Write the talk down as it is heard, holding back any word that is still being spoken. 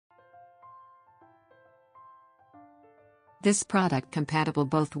This product compatible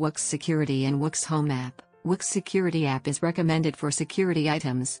both WOOX Security and WOOX Home app. WOOX Security app is recommended for security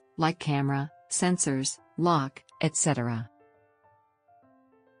items, like camera, sensors, lock, etc.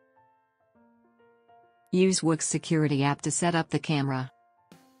 Use WOOX Security app to set up the camera.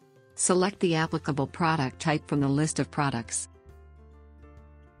 Select the applicable product type from the list of products.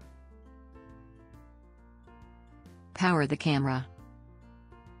 Power the camera.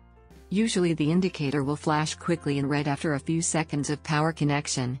 Usually the indicator will flash quickly in red after a few seconds of power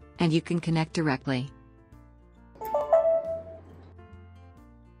connection, and you can connect directly.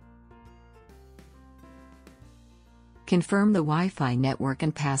 Confirm the Wi-Fi network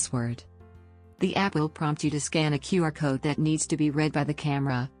and password. The app will prompt you to scan a QR code that needs to be read by the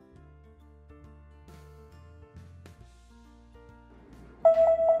camera.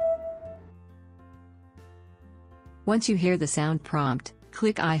 Once you hear the sound prompt,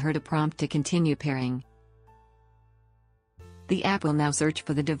 click I heard a prompt to continue pairing. The app will now search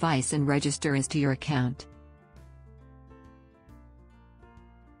for the device and register as to your account.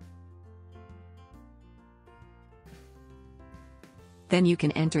 Then you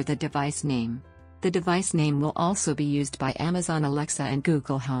can enter the device name. The device name will also be used by Amazon Alexa and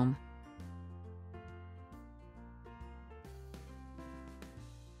Google Home.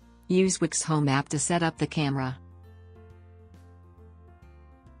 Use WOOX Home app to set up the camera.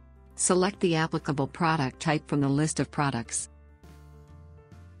 Select the applicable product type from the list of products.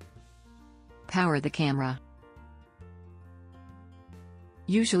 Power the camera.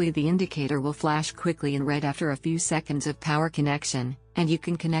 Usually the indicator will flash quickly in red after a few seconds of power connection, and you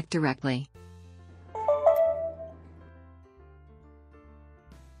can connect directly.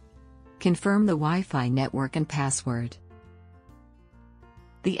 Confirm the Wi-Fi network and password.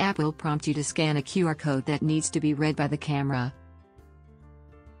 The app will prompt you to scan a QR code that needs to be read by the camera.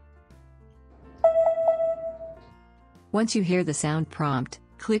 Once you hear the sound prompt,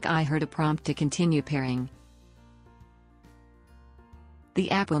 click I heard a prompt to continue pairing. The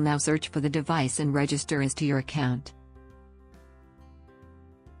app will now search for the device and register as to your account.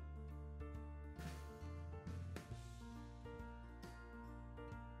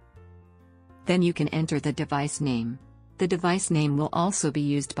 Then you can enter the device name. The device name will also be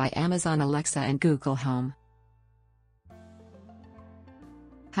used by Amazon Alexa and Google Home.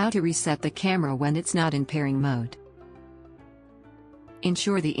 How to reset the camera when it's not in pairing mode.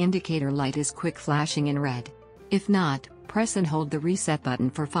 Ensure the indicator light is quick flashing in red. If not, press and hold the reset button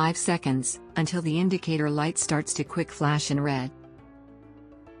for 5 seconds, until the indicator light starts to quick flash in red.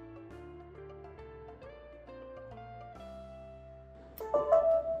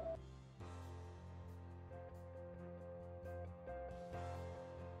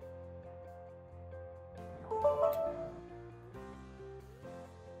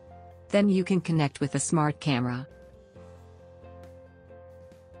 Then you can connect with a smart camera.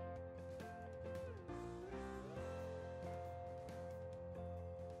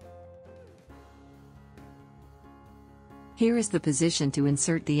 Here is the position to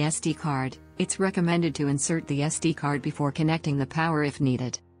insert the SD card. It's recommended to insert the SD card before connecting the power if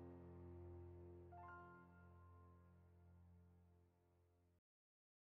needed.